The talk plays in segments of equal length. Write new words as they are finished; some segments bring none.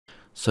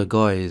So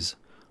guys,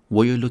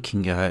 what you're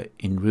looking at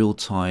in real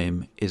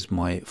time is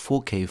my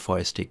 4K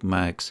Firestick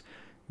Max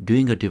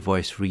doing a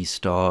device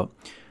restart.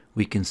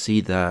 We can see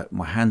that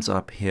my hands are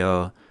up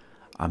here,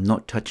 I'm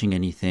not touching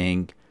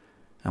anything,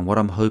 and what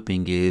I'm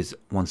hoping is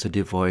once the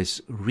device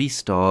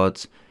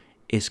restarts,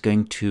 it's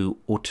going to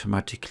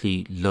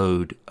automatically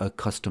load a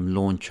custom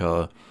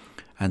launcher,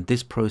 and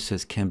this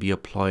process can be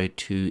applied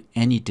to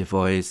any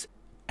device.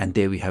 And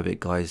there we have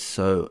it guys,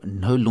 so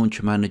no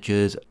launcher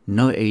managers,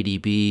 no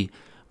ADB.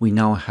 We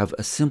now have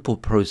a simple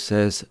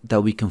process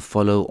that we can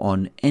follow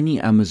on any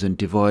Amazon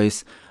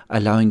device,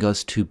 allowing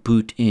us to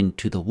boot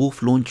into the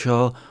Wolf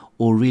launcher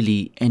or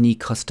really any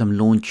custom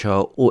launcher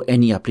or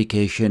any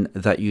application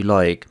that you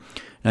like.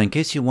 Now, in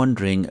case you're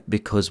wondering,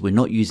 because we're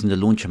not using the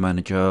launcher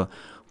manager,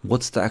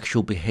 what's the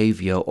actual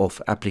behavior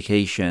of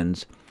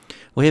applications?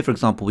 Well, here for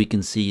example, we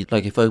can see,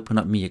 like if I open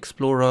up Mi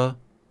Explorer,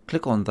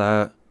 click on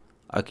that,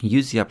 I can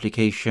use the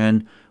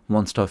application.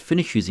 Once I've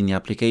finished using the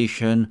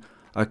application,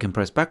 I can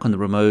press back on the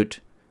remote,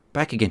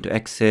 back again to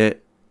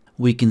exit.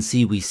 We can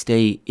see we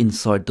stay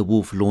inside the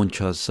Wolf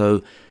launcher.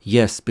 So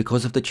yes,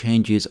 because of the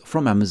changes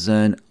from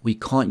Amazon, we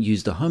can't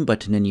use the home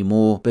button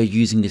anymore. But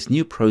using this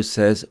new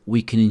process,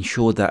 we can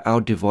ensure that our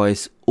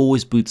device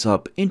always boots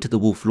up into the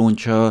Wolf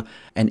launcher,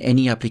 and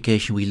any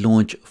application we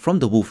launch from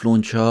the Wolf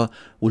launcher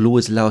will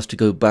always allow us to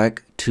go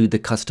back to the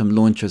custom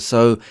launcher.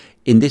 So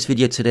in this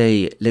video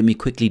today, let me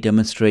quickly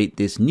demonstrate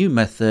this new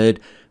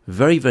method.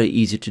 Very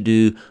easy to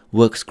do,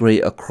 works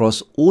great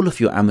across all of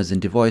your Amazon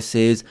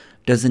devices,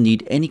 doesn't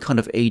need any kind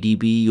of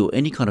ADB or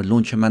any kind of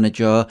launcher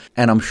manager,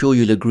 and I'm sure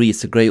you'll agree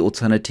it's a great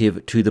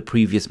alternative to the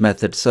previous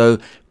method. So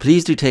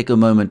please do take a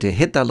moment to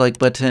hit that like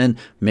button,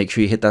 make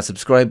sure you hit that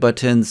subscribe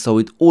button. So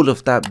with all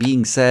of that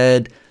being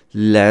said,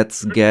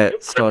 let's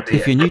get started.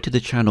 If you're new to the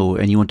channel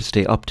and you want to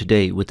stay up to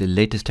date with the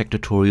latest tech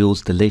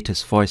tutorials, the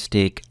latest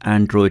Firestick,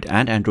 Android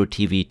and Android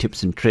TV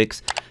tips and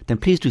tricks, then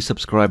please do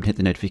subscribe and hit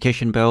the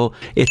notification bell.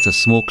 It's a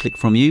small click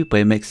from you, but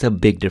it makes a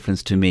big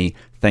difference to me.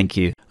 Thank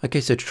you. Okay,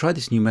 so to try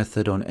this new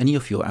method on any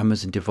of your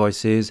Amazon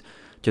devices,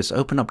 just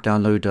open up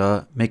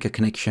Downloader, make a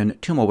connection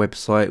to my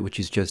website, which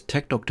is just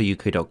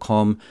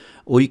tdoctoruk.com,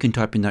 or you can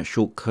type in that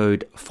short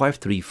code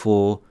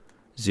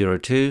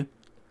 53402.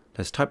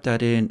 Let's type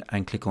that in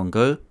and click on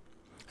go.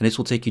 And this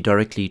will take you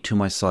directly to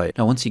my site.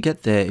 Now, once you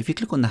get there, if you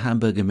click on the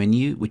hamburger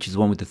menu, which is the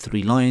one with the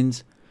 3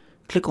 lines,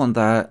 click on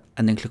that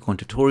and then click on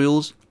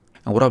tutorials.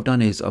 And what I've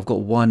done is I've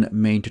got one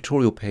main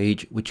tutorial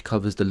page which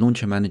covers the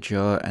launcher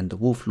manager and the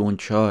Wolf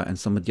launcher and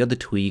some of the other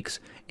tweaks,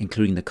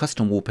 including the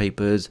custom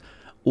wallpapers.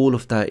 All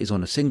of that is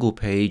on a single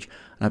page,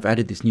 and I've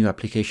added this new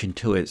application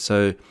to it.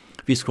 So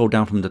if you scroll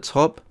down from the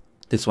top,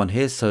 this one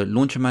here, so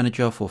launcher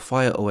manager for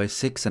Fire OS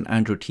 6 and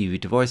Android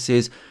TV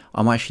devices.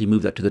 I might actually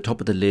move that to the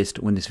top of the list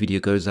when this video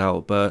goes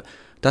out, but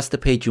that's the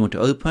page you want to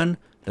open.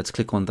 Let's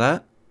click on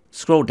that,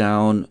 scroll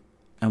down,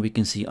 and we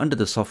can see under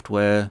the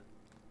software,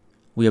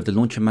 we have the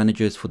launcher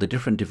managers for the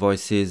different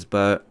devices,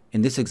 but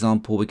in this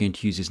example, we're going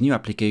to use this new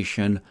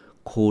application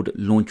called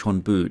Launch on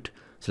Boot.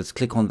 So let's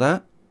click on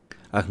that.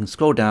 I can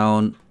scroll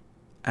down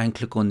and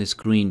click on this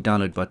green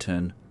download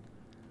button,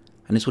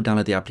 and this will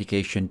download the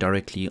application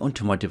directly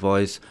onto my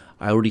device.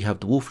 I already have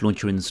the Wolf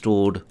launcher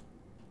installed.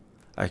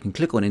 I can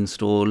click on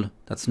install.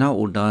 That's now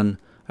all done.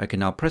 I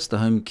can now press the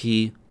home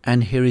key,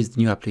 and here is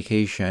the new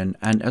application.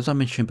 And as I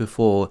mentioned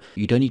before,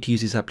 you don't need to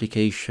use this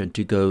application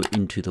to go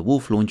into the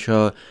Wolf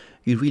launcher.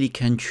 You really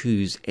can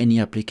choose any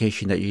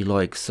application that you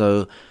like.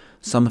 So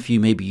some of you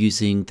may be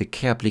using the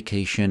K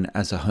application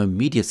as a home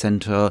media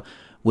center.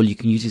 Well, you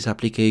can use this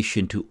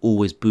application to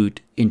always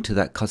boot into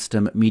that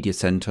custom media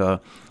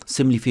center.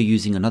 Similarly, if you're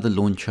using another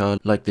launcher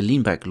like the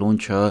leanback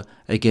launcher,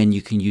 again,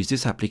 you can use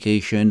this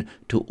application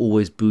to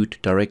always boot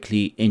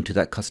directly into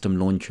that custom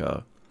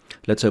launcher.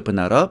 Let's open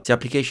that up. The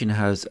application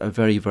has a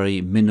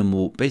very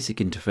minimal basic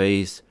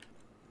interface,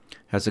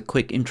 has a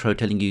quick intro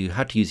telling you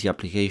how to use the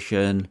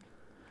application.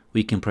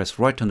 We can press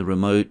right on the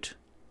remote,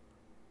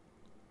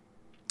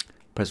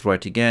 press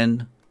right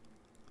again,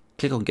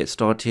 click on get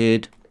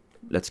started.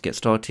 Let's get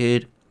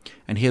started.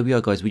 And here we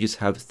are guys, we just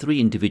have 3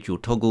 individual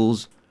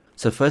toggles.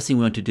 So first thing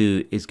we want to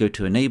do is go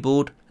to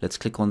enabled. Let's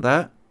click on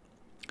that.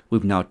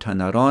 We've now turned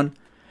that on,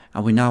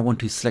 and we now want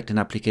to select an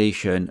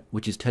application,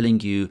 which is telling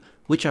you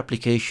which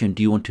application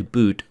do you want to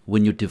boot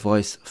when your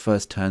device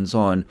first turns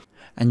on.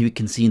 And you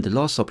can see in the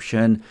last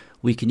option,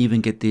 we can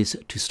even get this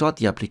to start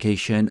the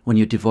application when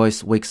your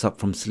device wakes up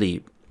from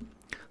sleep.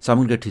 So I'm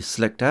going to go to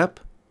select app.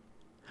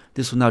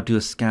 This will now do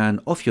a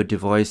scan of your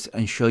device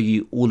and show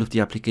you all of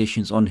the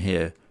applications on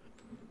here.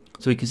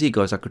 So you can see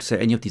guys, I could set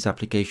any of these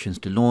applications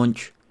to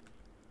launch.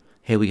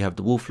 Here we have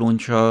the Wolf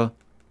launcher,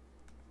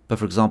 but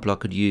for example, I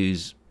could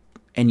use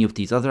any of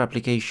these other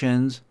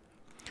applications.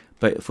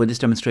 But for this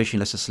demonstration,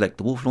 let's just select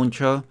the Wolf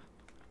launcher.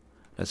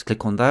 Let's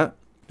click on that.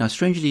 Now,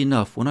 strangely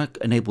enough, when I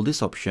enable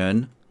this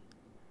option,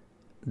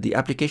 the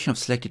application I've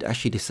selected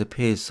actually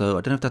disappears. So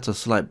I don't know if that's a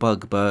slight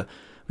bug, but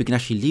we can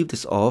actually leave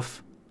this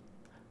off,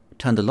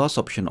 turn the last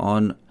option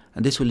on,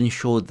 and this will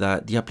ensure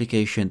that the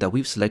application that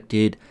we've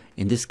selected,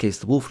 in this case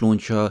the Wolf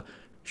launcher,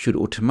 should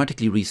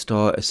automatically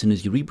restart as soon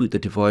as you reboot the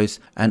device,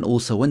 and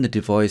also when the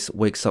device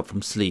wakes up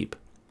from sleep.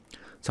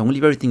 So I'm going to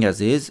leave everything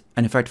as is,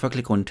 and in fact if I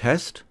click on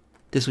test,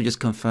 this will just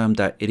confirm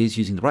that it is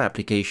using the right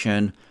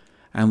application,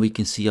 and we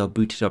can see I've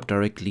booted up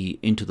directly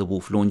into the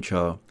Wolf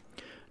launcher.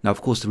 Now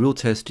of course the real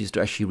test is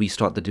to actually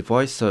restart the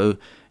device, so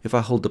if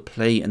I hold the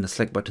play and the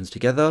select buttons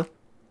together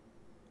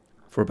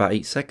for about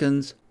 8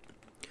 seconds,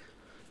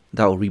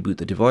 that will reboot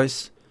the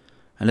device.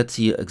 And let's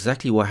see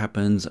exactly what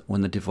happens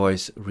when the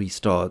device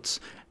restarts.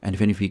 And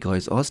if any of you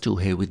guys are still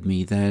here with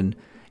me, then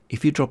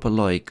if you drop a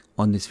like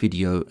on this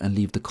video and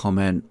leave the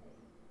comment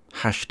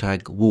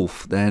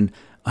 #wolf, then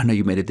I know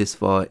you made it this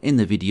far in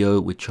the video,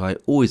 which I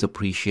always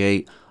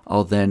appreciate.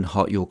 I'll then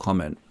heart your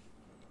comment.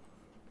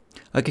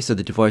 Okay, so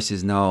the device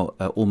is now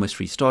almost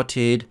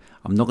restarted.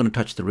 I'm not going to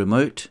touch the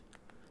remote.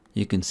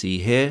 You can see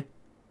here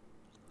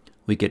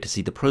we get to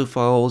see the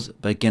profiles,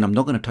 but again I'm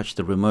not going to touch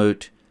the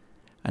remote.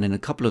 And in a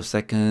couple of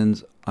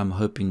seconds, I'm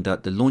hoping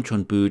that the launch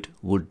on boot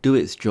will do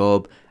its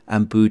job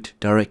and boot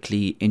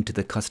directly into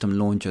the custom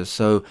launcher.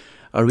 So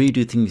I really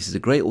do think this is a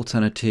great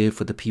alternative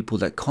for the people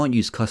that can't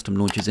use custom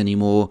launchers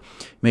anymore.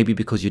 Maybe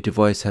because your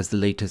device has the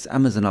latest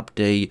Amazon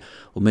update,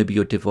 or maybe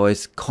your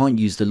device can't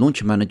use the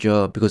launcher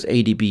manager because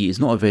ADB is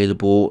not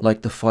available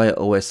like the Fire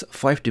OS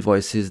 5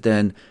 devices.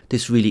 Then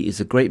this really is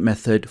a great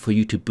method for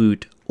you to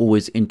boot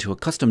always into a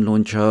custom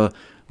launcher,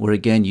 where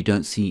again you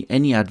don't see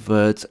any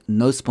adverts,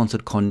 no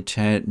sponsored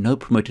content, no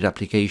promoted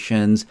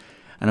applications,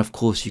 and of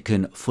course you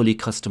can fully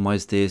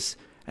customize this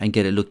and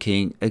get it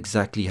looking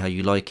exactly how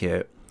you like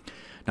it.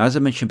 Now as I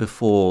mentioned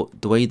before,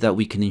 the way that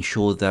we can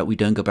ensure that we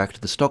don't go back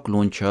to the stock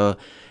launcher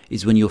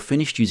is when you're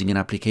finished using an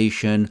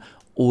application,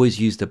 always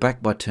use the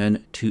back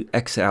button to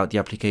exit out the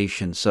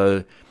application.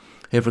 So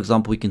here for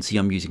example we can see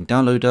I'm using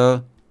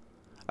Downloader.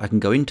 I can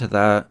go into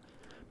that,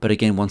 but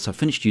again once I've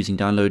finished using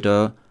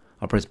Downloader,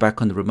 I'll press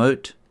back on the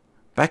remote,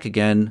 back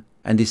again,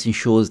 and this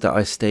ensures that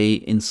I stay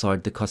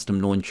inside the custom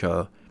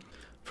launcher.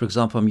 For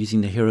example, I'm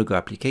using the HeroGo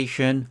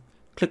application,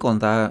 click on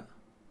that,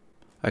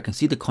 I can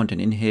see the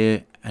content in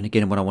here, and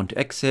again when I want to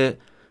exit,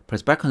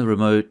 press back on the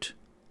remote,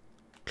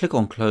 click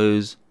on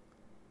close,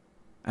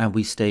 and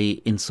we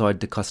stay inside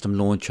the custom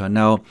launcher.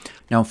 Now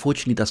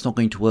unfortunately that's not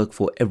going to work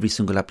for every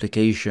single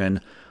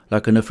application.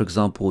 Like I know for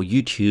example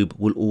YouTube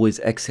will always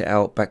exit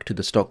out back to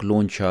the stock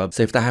launcher.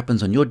 So if that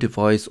happens on your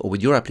device or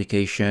with your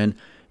application,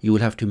 you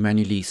will have to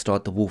manually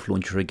start the Wolf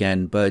launcher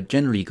again. But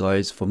generally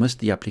guys, for most of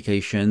the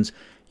applications,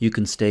 you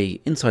can stay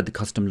inside the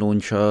custom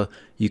launcher.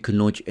 You can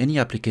launch any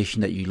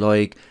application that you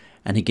like.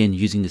 And again,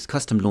 using this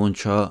custom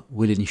launcher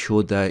will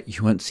ensure that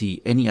you won't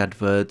see any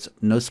adverts,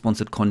 no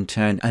sponsored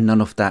content, and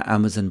none of that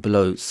Amazon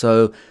below.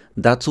 So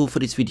that's all for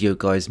this video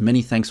guys.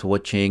 Many thanks for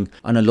watching.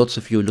 I know lots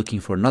of you are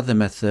looking for another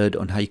method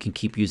on how you can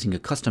keep using a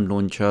custom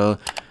launcher,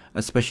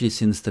 especially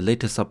since the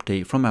latest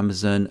update from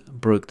Amazon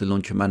broke the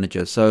launcher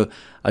manager. So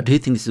I do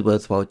think this is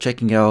worthwhile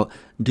checking out.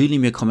 Do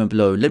leave me a comment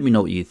below, let me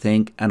know what you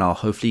think, and I'll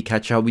hopefully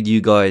catch up with you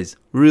guys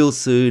real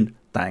soon.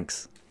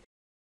 Thanks.